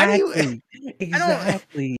 Like, why do you. Exactly. I don't.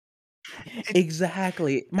 Exactly.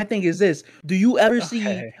 Exactly. My thing is this. Do you ever see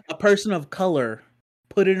Okay. a person of color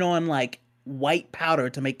putting on like white powder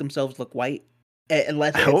to make themselves look white?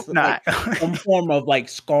 Unless I it's hope like not. some form of like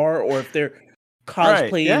scar or if they're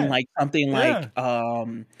Right. cosplaying Yeah. like something Yeah.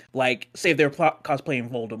 like say if they're cosplaying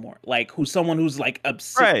Voldemort, like someone who's like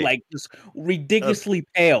Right. like just Uh, ridiculously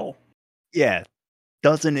pale. yeah.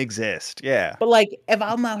 Doesn't exist. Yeah. But like if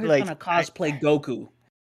I'm out here trying Like to cosplay Goku,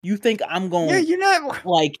 you think I'm yeah, going you're not.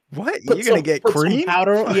 like What? You're gonna get put some cream?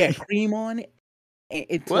 powder, yeah, Like cream on it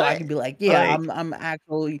until I what? can be like, yeah, Like I'm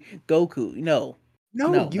actually Goku. No, no,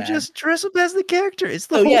 no, you man. just dress up as the character. It's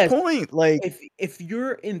the So whole yes, point. Like if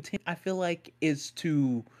your intent, I feel like, is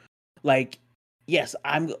to like, yes,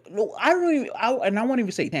 I'm no, I don't even, and I won't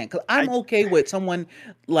even say tan because I'm I okay with someone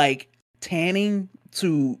like tanning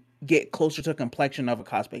to get closer to the complexion of a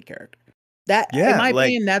cosplay character. That, in yeah, my like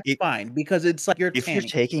opinion, that's fine because it's like you're if you're tanning.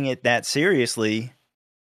 taking it that seriously,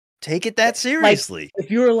 take it Yeah, that like seriously. if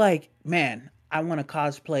you're like, man, I want to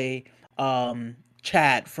cosplay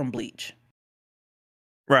Chad from Bleach,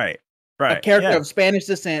 Right. a Right. character Yeah. of Spanish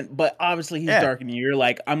descent, but obviously he's Yeah. dark and you're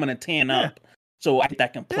like, I'm gonna tan Yeah. up so I get that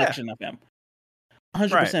Yeah. complexion of him. Right.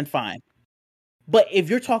 100% fine. But if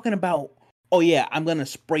you're talking about, oh yeah, I'm gonna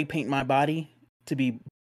spray paint my body to be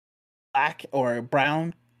black or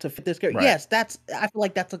brown to fit this character, Right. yes, I feel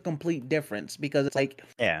like that's a complete difference because it's like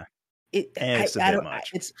Yeah. it. And it's a I bit don't.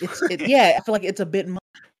 much. Yeah. I feel like it's a bit much.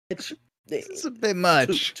 It's a bit To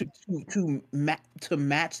much. to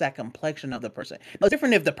match that complexion of the person. Now, it's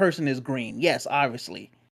different if the person is green. Yes,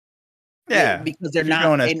 obviously, Yeah. because they're If you're not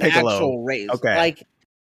going as an Piccolo, actual race. okay. Like,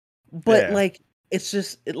 but Yeah. like, it's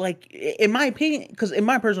just like, in my opinion, because in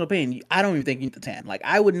my personal opinion, I don't even think you need to tan. Like,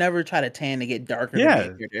 I would never try to tan to get darker to be a Yeah.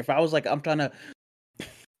 character. If I was like, I'm trying to,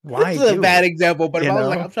 Why this is a do bad it? example, but if You I was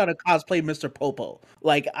like, know? I'm trying to cosplay Mr. Popo,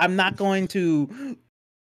 like, I'm not going to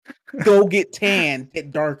go get tan,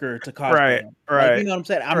 get darker to cosplay Right. him. Like, you Right. know what I'm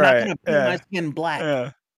saying? I'm not Right. gonna paint my Yeah. skin black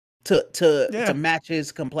Yeah. to Yeah. match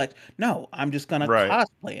his complexion. No, I'm just gonna Right.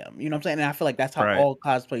 cosplay him. You know what I'm saying? And I feel like that's how Right. all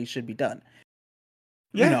cosplays should be done.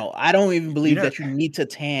 You Yeah. know, I don't even You believe know, that you need to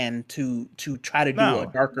tan to try to do a no.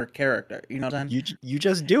 darker character. You know what I'm saying? You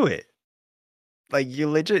just do it. Like you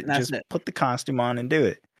legit And that's just it. put the costume on and do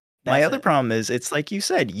it. My That's other it. problem is it's like you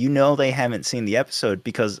said, you know they haven't seen the episode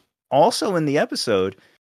because also in the episode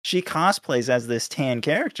she cosplays as this tan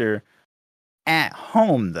character at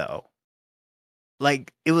home though.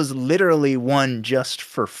 Like it was literally one just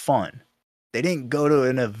for fun. They didn't go to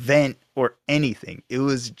an event or anything. It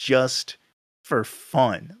was just for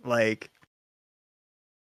fun. Like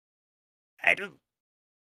I don't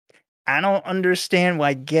I don't understand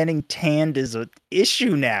why getting tanned is an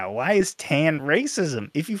issue now. Why is tan racism?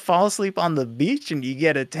 If you fall asleep on the beach and you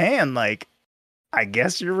get a tan, like, I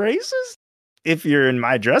guess you're racist? If you're in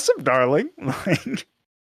my dress up, darling. Like,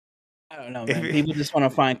 I don't know, man. if, People just want to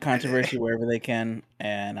find controversy wherever they can,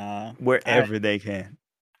 and wherever they can.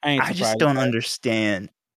 I ain't I just surprised don't by it. understand.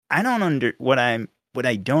 I don't under what I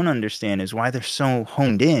don't understand is why they're so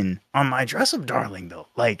honed in on my dress up, darling, though.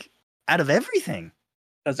 Like, out of everything.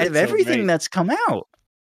 Because Out of it's so everything great. that's come out.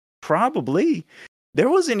 Probably. There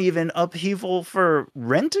wasn't even upheaval for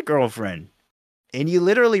Rent a Girlfriend. And you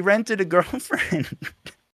literally rented a girlfriend.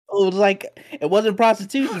 It was like, it wasn't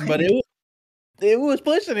prostitution, but it was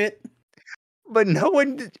pushing it. But no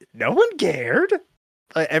one cared.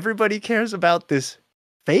 Everybody cares about this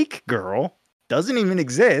fake girl. Doesn't even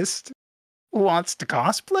exist. Who wants to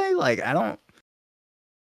cosplay? Like, I don't.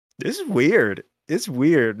 This is weird. It's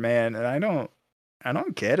weird, man. And I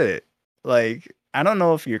don't get it. Like, I don't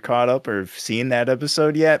know if you're caught up or have seen that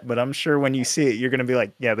episode yet, but I'm sure when you see it, you're gonna be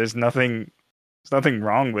like, yeah, there's nothing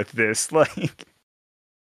wrong with this. Like,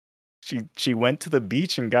 she went to the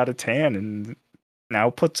beach and got a tan and now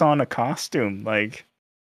puts on a costume. Like,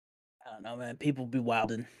 I don't know, man. People be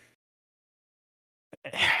wilding. I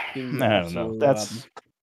People be don't know. absolutely That's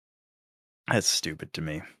wilding. stupid to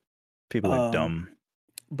me. People are dumb.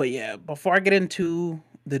 But yeah, before I get into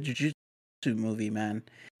the Jujutsu movie, man,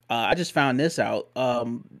 I just found this out.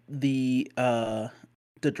 The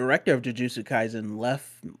director of Jujutsu Kaisen left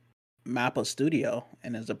Mappa Studio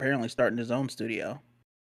and is apparently starting his own studio,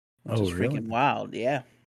 which Oh, is really? freaking wild. Yeah.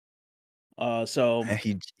 So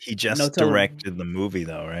He no just telling. directed the movie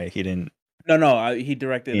though, right? He didn't He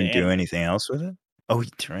directed he the didn't do anime. anything else with it. Oh, he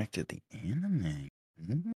directed the anime.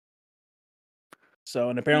 Mhm. So,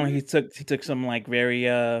 and apparently he took some like very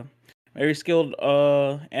skilled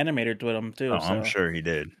animators with him too. Oh, I'm So sure he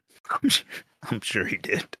did. I'm sure he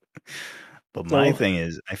did. But my so thing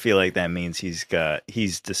is, I feel like that means he's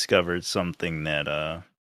discovered something that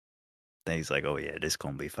he's like, oh yeah, this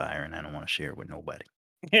gonna be fire, and I don't want to share it with nobody.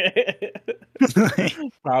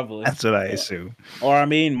 probably. That's what I assume. Or I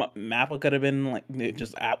mean, Mappa could have been like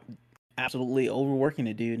just absolutely overworking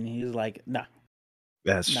the dude, and he's like, nah,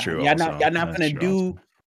 That's true. y'all Also, not that's gonna true do also.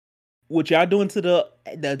 what y'all doing to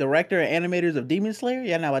the director and animators of Demon Slayer,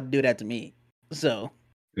 y'all not about to do that to me. So,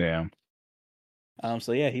 Yeah.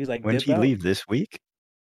 so yeah, he's like When did dip he out. leave this week?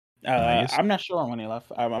 August? I'm not sure when he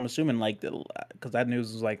left. I'm assuming like because that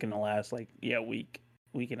news was like in the last week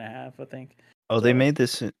and a half, I think. Oh, they So made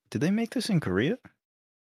this. Did they make this in Korea?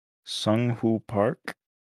 Sung-Hoo Park?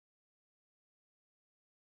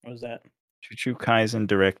 what was that? Jujutsu Kaisen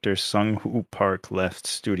director Sung-Hoo Park left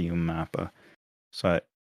Studio Mappa. So,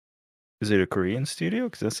 is it a Korean studio?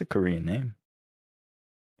 Because that's a Korean name.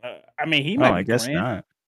 I mean, he Oh, might I be guess Korean. not.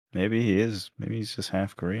 Maybe he is. Maybe he's just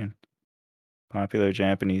half Korean. Popular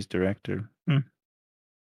Japanese director.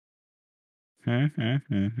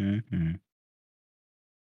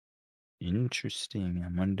 Interesting.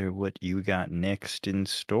 I wonder what you got next in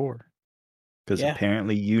store. Because Yeah,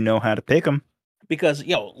 apparently you know how to pick them. because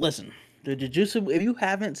listen, the Jujutsu. If you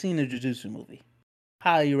haven't seen the Jujutsu movie,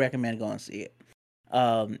 highly recommend going and see it.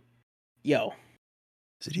 Um, yo,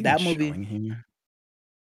 Is it even that movie, showing here?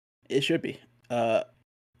 it should be.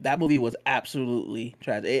 That movie was absolutely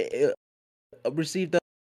trash. It received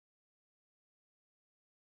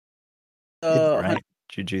Right?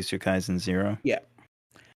 Jujutsu Kaisen 0? yeah.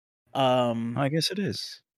 Oh, I guess it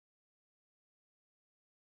is.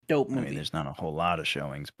 Dope I mean, movie. there's not a whole lot of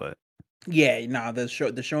showings, but Yeah, nah, the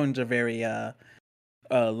showings are very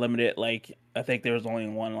limited. Like I think there was only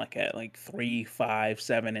one like at like 3, 5,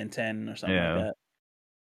 7, and 10 or something like yeah. that.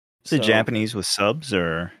 Is it So Japanese with subs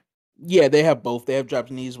or? yeah, they have both. They have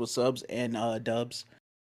Japanese with subs and dubs.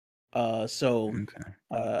 So Okay.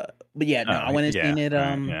 but yeah, no, I Oh, went and yeah. seen it.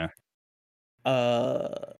 All right,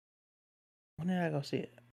 yeah. When did I go see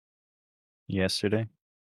it? Yesterday?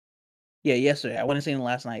 Yeah, yesterday. I went and seen it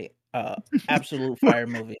last night. Absolute fire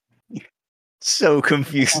movie. So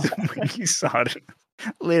confused when you saw it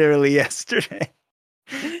literally yesterday.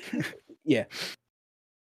 Yeah.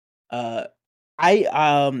 I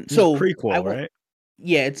It's a so I prequel, went. right?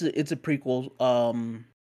 Yeah, it's a prequel.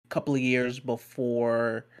 Couple of years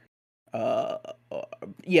before. Uh, uh,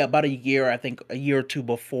 yeah, about a year. I think a year or two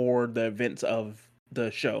before the events of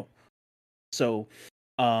the show. So,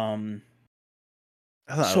 um,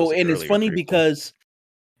 I thought it was an and it's earlier funny prequel. because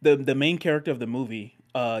the main character of the movie,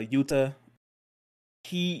 Yuta,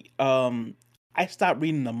 he I stopped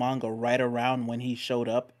reading the manga right around when he showed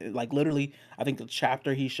up. Like literally, I think the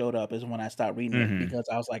chapter he showed up is when I stopped reading it Mm-hmm. because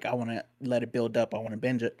I was like, I want to let it build up. I want to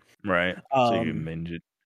binge it. Right. So you can Um, binge it.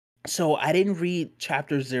 so I didn't read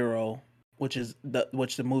chapter 0, which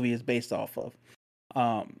the movie is based off of.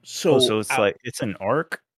 Oh, So so it's an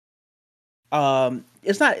arc?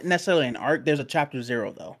 it's not necessarily an arc. There's a chapter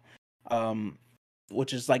 0 though,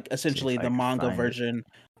 which is like See if essentially I the can manga find it. version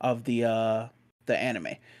of the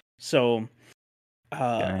anime. So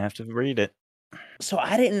Gonna have to read it. so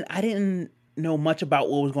I didn't know much about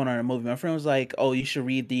what was going on in the movie. My friend was like, "Oh, you should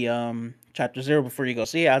read the chapter 0 before you go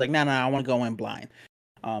see it." I was like, "No, no, I want to go in blind."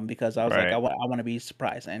 Because I was like, Right. I want to be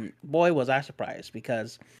surprised, and boy, was I surprised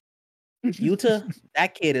because Yuta,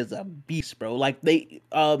 that kid is a beast, bro. Like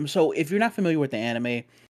so if you're not familiar with the anime,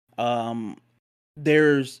 um,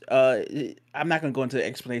 there's I'm not gonna go into the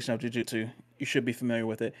explanation of Jujutsu. You should be familiar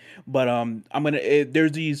with it, but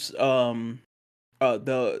there's these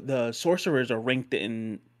the sorcerers are ranked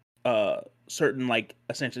in certain like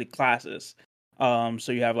essentially classes.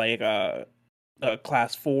 So you have like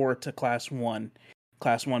class 4 to class 1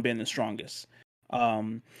 being the strongest.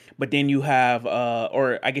 But then you have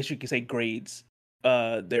or I guess you could say grades.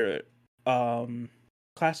 They're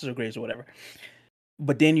classes or grades or whatever.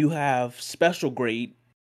 But then you have special grade,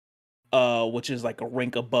 which is like a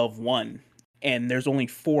rank above 1, and there's only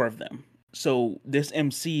 4 of them. So this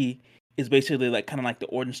MC is basically like kind of like the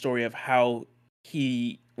origin story of how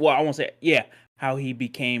I won't say how he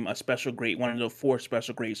became a special grade, one of the 4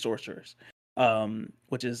 special grade sorcerers.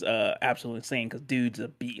 Which is absolutely insane because dude's a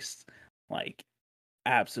beast, like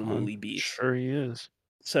I'm absolutely beast. sure he is.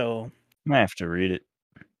 So I have to read it.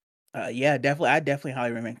 yeah, definitely, I definitely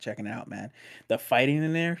highly recommend checking it out, man. The fighting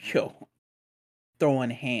in there, throwing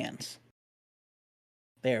hands,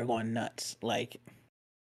 they're going nuts, like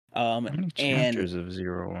How many and chapters of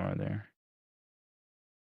Zero are there?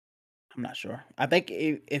 I'm not sure. I think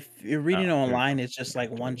if you're reading it Oh, here we online, go. it's just Yeah, like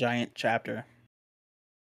one 12. giant chapter.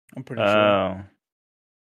 I'm pretty sure. Oh,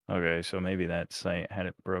 okay. So maybe that site had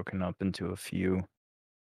it broken up into a few.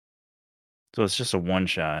 So it's just a one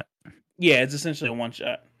shot. Yeah, it's essentially a one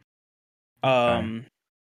shot. Okay. Um,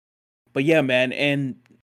 but yeah, man, and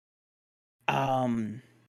um,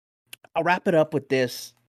 I'll wrap it up with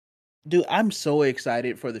this, dude. I'm so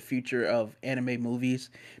excited for the future of anime movies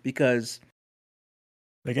because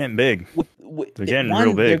They're getting big. They're getting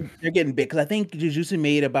real One, big. they're getting big because I think Jujutsu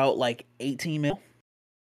made about like 18 mil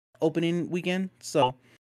opening weekend. So,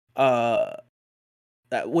 uh,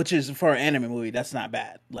 which is for an anime movie, that's not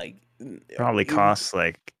bad. Like, Probably costs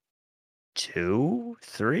like 2,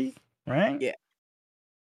 3, right? yeah.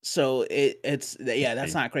 So it's yeah,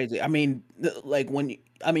 that's not crazy. I mean, like when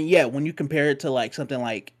you compare it to like something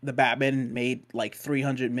like the Batman made like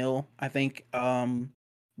 300 mil, I think,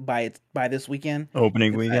 by this weekend.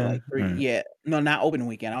 Opening It's at like weekend. three, yeah, no, not opening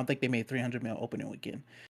weekend. I don't think they made 300 mil opening weekend.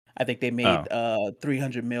 I think they made Oh,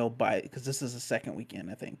 300 mil by because this is the second weekend,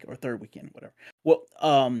 I think, or third weekend, whatever. Well,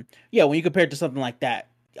 yeah, when you compare it to something like that,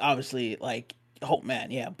 obviously, like, Hope Man,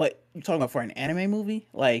 yeah, but you're talking about for an anime movie,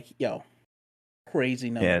 like, yo, crazy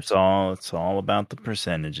yeah. numbers. It's all about the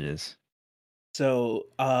percentages. So,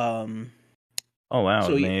 Oh wow,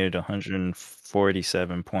 it so yeah, made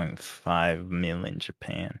 147.5 mil in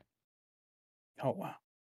Japan. oh wow,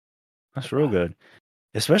 That's real wow. good.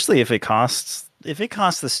 Especially if it costs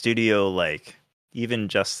the studio like even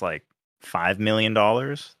just like $5 million,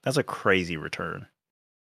 that's a crazy return.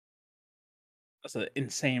 That's an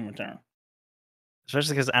insane return.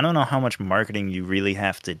 Especially because I don't know how much marketing you really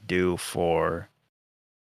have to do for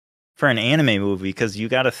an anime movie, because you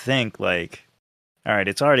got to think like, all right,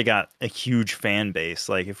 it's already got a huge fan base.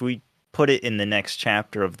 Like if we put it in the next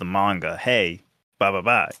chapter of the manga, hey, blah blah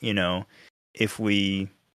blah, if we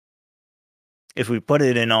put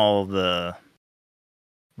it in all the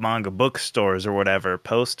manga bookstores or whatever,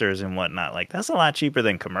 posters and whatnot, like that's a lot cheaper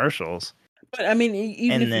than commercials. But I mean,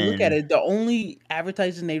 even And if you look at then it, the only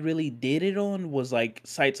advertising they really did it on was like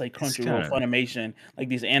sites like it's Crunchyroll, kind of Funimation, like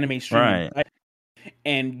these anime streaming right. sites,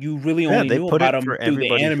 and you really Yeah, only they knew put about it them for through the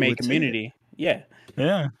everybody who anime would see it. community. Yeah,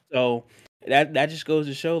 Yeah. so that just goes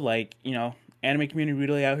to show, like, anime community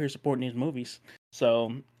really out here supporting these movies.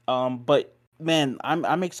 So, but man,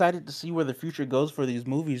 I'm excited to see where the future goes for these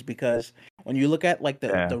movies because when you look at like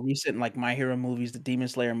Yeah. the recent like My Hero movies, the Demon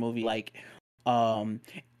Slayer movie, like, um,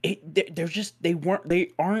 they're just they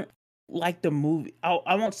aren't like the movie.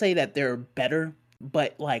 I won't say that they're better,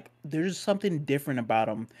 but like there's something different about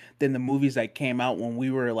them than the movies that came out when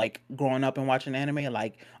we were like growing up and watching anime.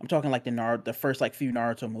 Like I'm talking like the first like few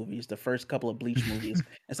Naruto movies, the first couple of Bleach movies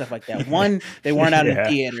and stuff like that. One, they weren't out in Yeah.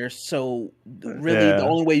 theaters, so really the Yeah.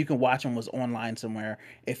 only way you can watch them was online somewhere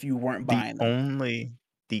if you weren't The buying them. only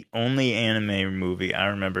the only anime movie I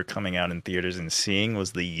remember coming out in theaters and seeing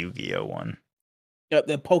was the Yu-Gi-Oh one.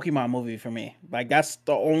 The Pokemon movie for me, like that's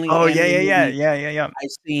the only Oh yeah, anime yeah, yeah, movie yeah, yeah, yeah. I've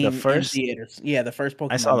The seen in first theaters. Yeah, the first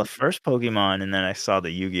I saw Pokemon the movie. first Pokemon, and then I saw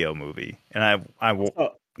the Yu-Gi-Oh movie. And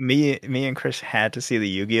So, me and Chris had to see the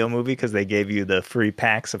Yu-Gi-Oh movie because they gave you the free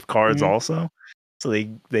packs of cards mhm. also. So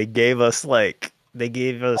they gave us like they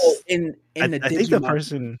gave Oh, us in the I think the Digimon,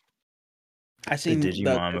 person I the seen the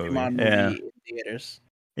Digimon movie. Digimon Yeah. movie in theaters.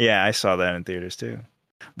 Yeah, I saw that in theaters too.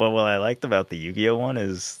 But what I liked about the Yu-Gi-Oh one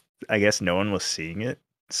is I guess no one was seeing it.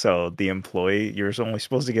 So the employee, you're only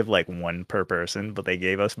supposed to give like one per person, but they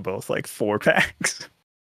gave us both like 4 packs.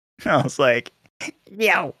 I was like,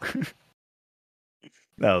 yo,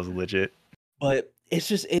 that was legit. But it's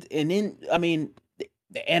just it, and then I mean,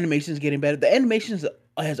 the animation's getting better. The animations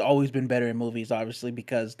has always been better in movies, obviously,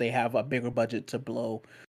 because they have a bigger budget to blow,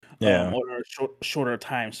 Yeah. or a shorter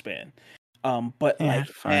time span. But Yeah, I had like,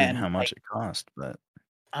 to find man, how like much it cost, but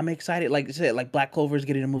I'm excited. Like I said, like Black Clover is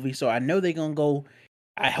getting a movie, so I know they're gonna go.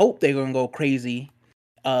 I hope they're gonna go crazy,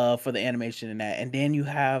 for the animation and that. And then you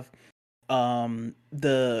have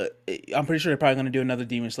the I'm pretty sure they're probably gonna do another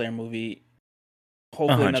Demon Slayer movie.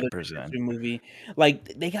 Hopefully another 100%. Jujutsu movie. Like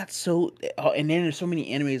they got so, and then there's so many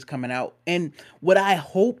animes coming out. And what I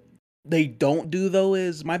hope they don't do though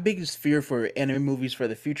is my biggest fear for anime movies for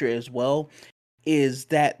the future as well is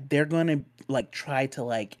that they're gonna like try to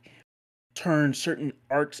like turn certain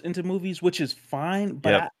arcs into movies, which is fine.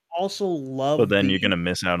 But Yep. I also But love then you're the gonna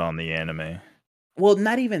miss out on the anime. well,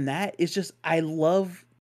 not even that. It's just I love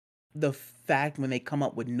the fact when they come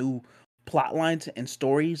up with new plot lines and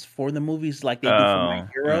stories for the movies like they do for My Oh,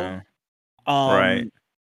 Hero. right. Um,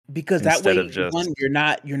 because that Instead way, of one, just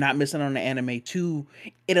you're not missing on the anime. Two,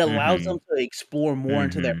 it allows them mhm, to explore more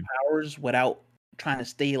into their mhm, powers without trying to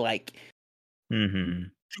stay like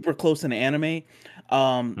mhm. super close in the anime.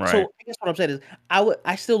 So Right. I guess what I'm saying is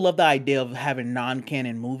I still love the idea of having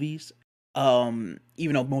non-canon movies.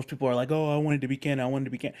 Even though most people are like, "Oh, I wanted to be canon, I wanted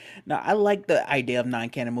to be canon." Now, I like the idea of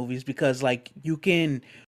non-canon movies because like you can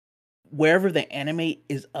wherever the anime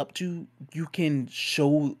is up to, you can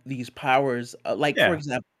show these powers. Like for Yeah,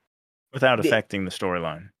 example, without the affecting the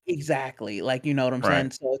storyline. exactly, like, you know what I'm Right.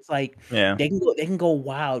 saying? So it's like Yeah. they can go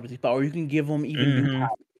wild with these powers, or you can give them even new Mhm.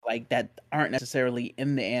 powers. like that aren't necessarily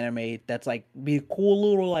in the anime. That's like be a cool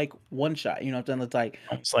little like one shot. You know what I'm saying? It's like,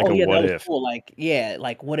 It's like oh a yeah, that what was if, cool. Like yeah,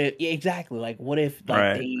 like what if? Yeah, exactly. Like what if like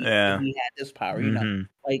right? they Yeah. he had this power? You know, Mm-hmm.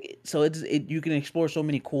 like so you can explore so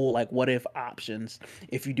many cool like what if options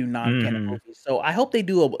if you do non-canon Mm-hmm. movies. So I hope they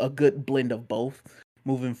do a good blend of both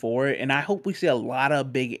moving forward, and I hope we see a lot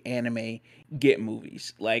of big anime get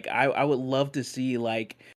movies. Like I would love to see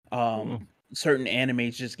like certain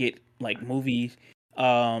animes just get like movies,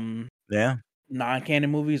 Yeah. non-canon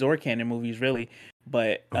movies or canon movies really.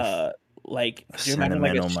 But Oof. like could you imagine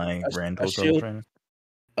like Sentimental, my a rental shield girlfriend.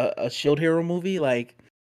 a shield hero movie like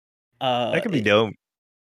That could be it, dope,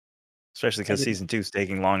 especially like because season 2 is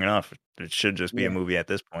taking long enough. It should just be a yeah. movie at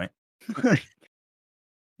this point.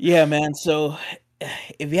 Yeah, man. So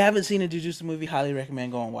if you haven't seen a Jujutsu movie, highly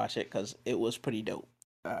recommend go and watch it because it was pretty dope.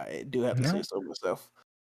 I do have to say No. so myself.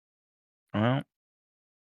 Well,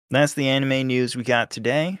 that's the anime news we got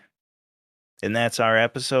today, and that's our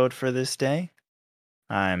episode for this day.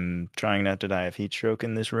 I'm trying not to die of heat stroke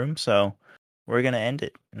in this room, so we're gonna end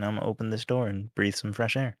it, and I'm gonna open this door and breathe some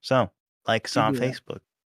fresh air. So, like us You on do that. Facebook,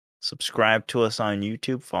 subscribe to us on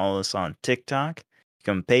YouTube, follow us on TikTok,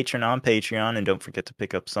 become a patron on Patreon, and don't forget to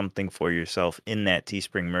pick up something for yourself in that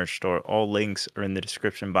Teespring merch store. All links are in the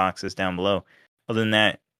description boxes down below. Other than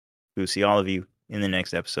that, we'll see all of you in the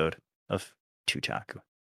next episode of Tutaku.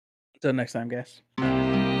 Until next time, guys.